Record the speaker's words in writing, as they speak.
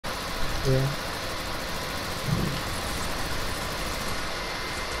Yeah.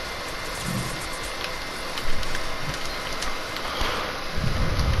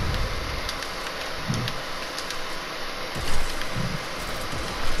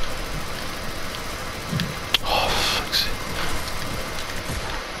 Oh, fuck's sake.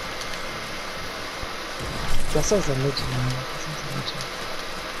 That sounds like legend, man. That sounds like legend.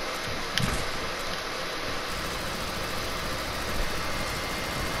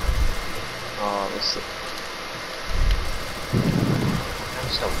 Oh, this is... I'm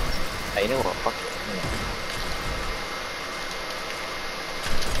so... Hey, you know what? Fuck it.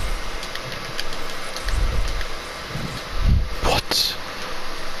 What?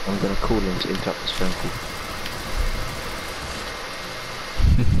 I'm gonna call him to interrupt this phone call.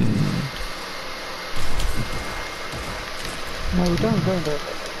 No, don't.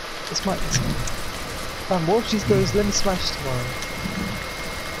 This might be something. Fam, what if she goes, let me smash tomorrow?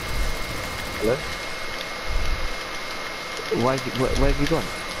 Hello? Where have you gone?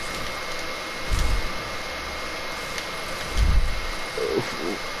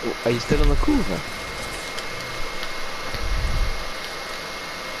 Are you still on the call now?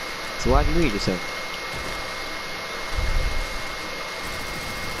 So why have you muted yourself?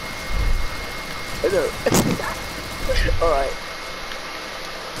 Hello. Alright.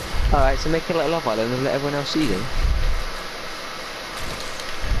 Alright, so make a little love island and let everyone else see them.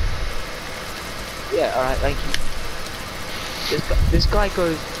 Yeah, alright, thank you. This guy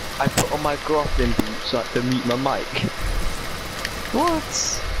goes, I put on my grappling boots like to mute my mic. What?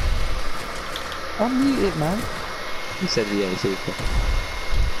 Unmute it, man. He said yeah, he said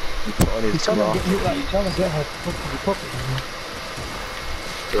he put on his He's trying to get her properly, man.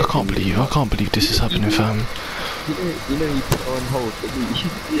 I can't believe this is happening, fam. You know he put on hold for me.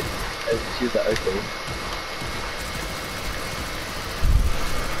 And she was like, okay.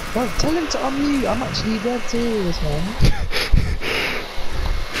 Bro, tell him to unmute. I'm actually dead serious, man.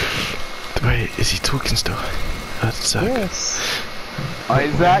 Wait, is he talking still? That's Zach. Yes.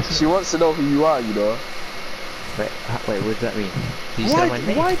 Isaac, she wants to know who you are, you know. Wait, what does that mean? Did you say my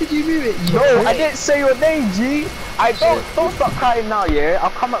name? Why did you mute it? No, I didn't say your name, G. Don't stop crying now, yeah.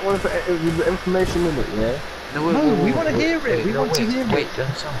 I'll come up with the information in it, yeah. No, we want to hear it. We want to hear it. Wait,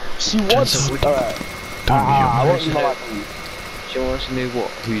 don't She wants. Alright. Don't I mute want you your know mic. like She wants to know what?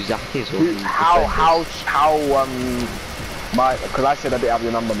 Who Zach is or who, who how my, because I said I didn't have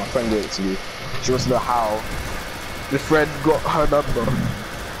your number, my friend gave it to you. She wants to know how the friend got her number.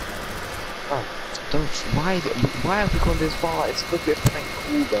 Oh, don't. Why have we gone this far? It's supposed to be a prank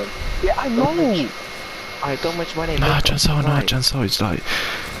call, though. Yeah, I know. I don't mention my name. Nah, Jansel, it's like,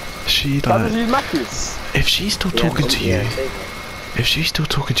 she That was like, his Marcus. if she's still talking to you, if she's still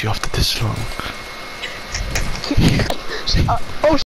talking to you after this long, Oh